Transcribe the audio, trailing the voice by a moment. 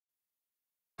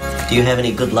Do you have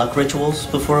any good luck rituals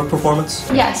before a performance?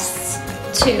 Yes,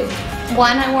 2.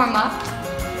 1, I warm up.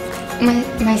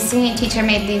 My singing teacher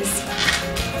made these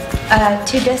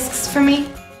 2 discs for me.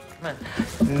 Come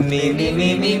on. Me, me,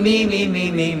 me, me, me, me,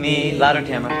 me, me, me. Louder,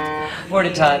 Tamara. Word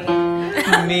to Todd.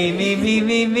 Me, me, me,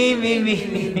 me, me, me,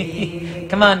 me, me.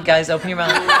 Come on, guys, open your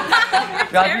mouth.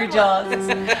 Drop your jaws.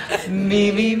 Me,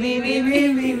 me, me, me,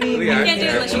 me, me, me. You can't do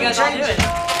it unless you guys all do it.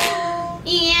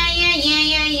 Yeah, yeah, yeah,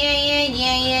 yeah, yeah,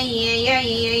 yeah, yeah, yeah,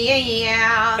 yeah,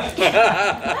 yeah,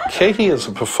 yeah. Katy as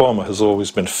a performer has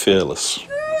always been fearless.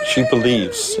 She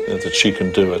believes that she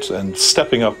can do it, and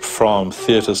stepping up from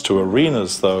theatres to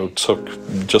arenas, though, took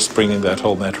just bringing that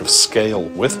whole matter of scale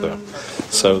with her.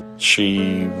 So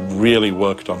she really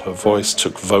worked on her voice,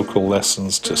 took vocal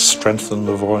lessons to strengthen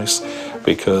the voice,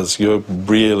 because you're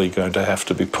really going to have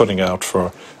to be putting out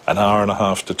for an hour and a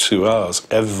half to 2 hours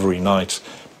every night,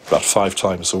 about 5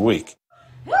 times a week.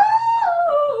 Woo!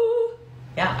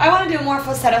 Yeah. I want to do more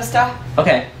falsetto stuff.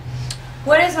 Okay.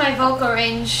 What is my vocal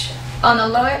range on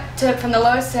the from the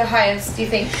lowest to highest, do you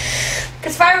think?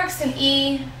 Because Fireworks in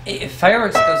E.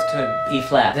 Fireworks goes to an E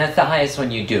flat. That's the highest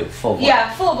one you do, full voice.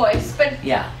 Yeah, full voice, but...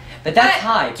 Yeah. But that's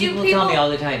high. People tell me all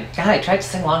the time, God, I tried to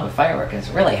sing along with Fireworks, and it's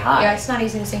really high. Yeah, it's not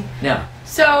easy to sing. No.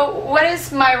 So, what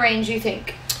is my range, you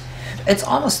think? It's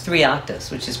almost 3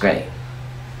 octaves, which is great.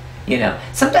 You know,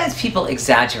 sometimes people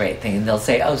exaggerate things and they'll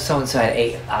say, oh, so-and-so had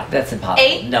 8. That's impossible.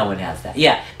 8? No one has that.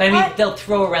 Yeah. But I mean, What? they'll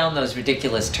throw around those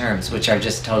ridiculous terms, which are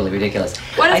just totally ridiculous.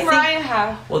 What does I think- Mariah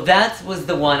have? Well, that was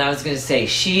the one I was going to say.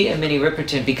 She and Minnie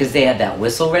Riperton, because they had that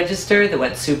whistle register that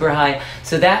went super high,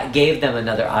 so that gave them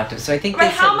another octave. So I think But they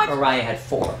how said much- Mariah had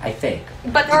 4, I think.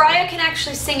 But Mariah can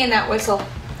actually sing in that whistle.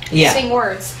 Yeah. Sing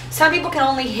words. Some people can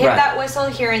only hit Right. that whistle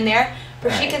here and there,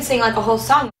 but she Right. can sing like a whole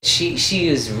song. She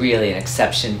is really an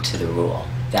exception to the rule.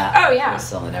 That Oh, yeah.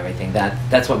 whistle and everything.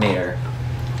 That's what made her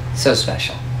so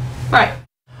special. Right.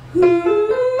 Drop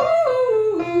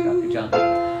your jaw.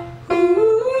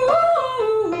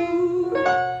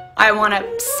 I want to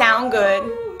sound good,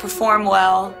 perform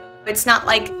well. It's not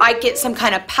like I get some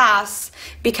kind of pass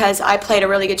because I played a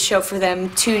really good show for them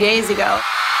 2 days ago.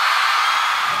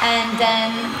 And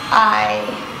then I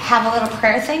have a little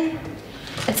prayer thing.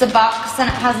 It's a box and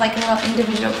it has like little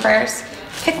individual prayers.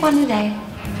 Pick one today.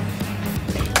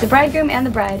 The bridegroom and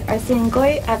the bride are singing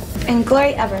in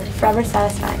glory ever, forever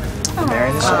satisfied.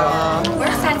 We're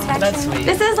satisfaction. That's sweet.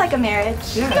 This is like a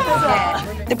marriage. Yeah.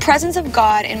 The presence of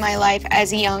God in my life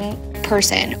as a young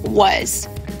person was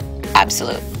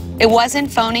absolute. It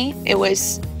wasn't phony, it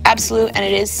was absolute, and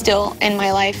it is still in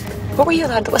my life. What were you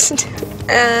allowed to listen to?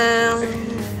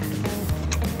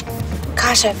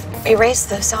 Gosh, I've erased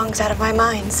those songs out of my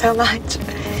mind so much.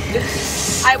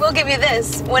 I will give you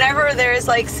this. Whenever there's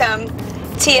like some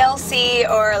TLC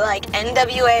or like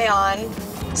NWA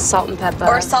on, Salt and pepper.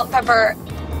 or Salt Pepper,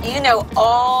 you know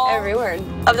all Every word.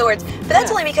 of the words. But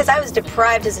that's only because I was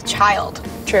deprived as a child.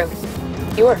 True.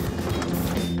 You were.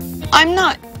 I'm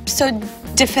not so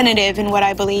definitive in what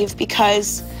I believe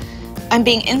because I'm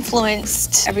being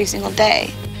influenced every single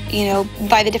day, you know,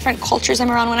 by the different cultures I'm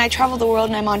around. When I travel the world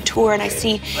and I'm on tour and I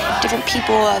see different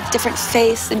people of different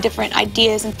faiths and different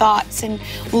ideas and thoughts and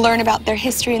learn about their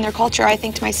history and their culture, I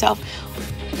think to myself,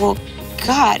 well,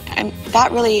 God,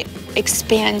 that really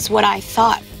expands what I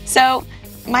thought. So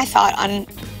my thought on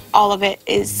all of it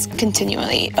is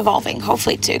continually evolving,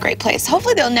 hopefully to a great place.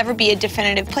 Hopefully there'll never be a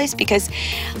definitive place because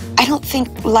I don't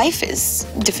think life is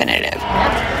definitive.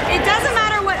 It doesn't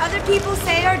matter what other people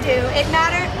say or do.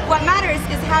 What matters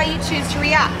is how you choose to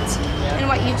react and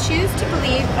what you choose to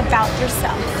believe about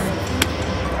yourself.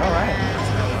 All right.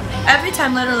 Every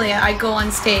time, literally, I go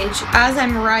on stage, as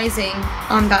I'm rising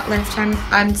on that lift,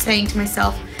 I'm saying to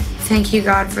myself, thank you,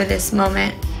 God, for this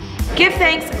moment. Give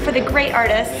thanks for the great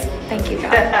artists. Thank you,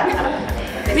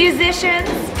 God. Musicians,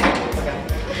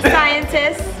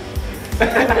 scientists,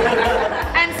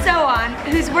 and so on,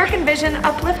 whose work and vision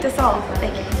uplift us all.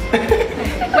 Thank you.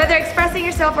 Whether expressing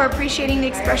yourself or appreciating the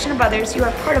expression of others, you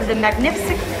are part of the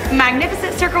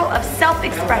magnificent circle of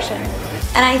self-expression.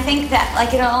 And I think that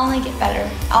like it'll only get better.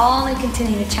 I'll only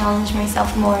continue to challenge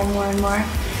myself more and more and more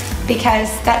because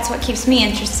that's what keeps me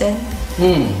interested.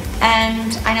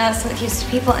 And I know that's what keeps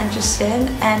people interested,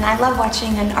 and I love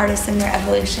watching an artist in their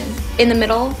evolution. In the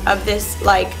middle of this,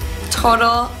 like,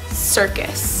 total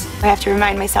circus, I have to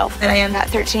remind myself that I am that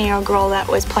 13-year-old girl that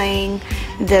was playing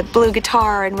the blue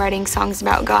guitar and writing songs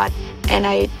about God. And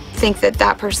I think that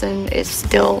that person is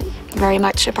still very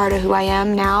much a part of who I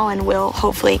am now and will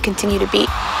hopefully continue to be.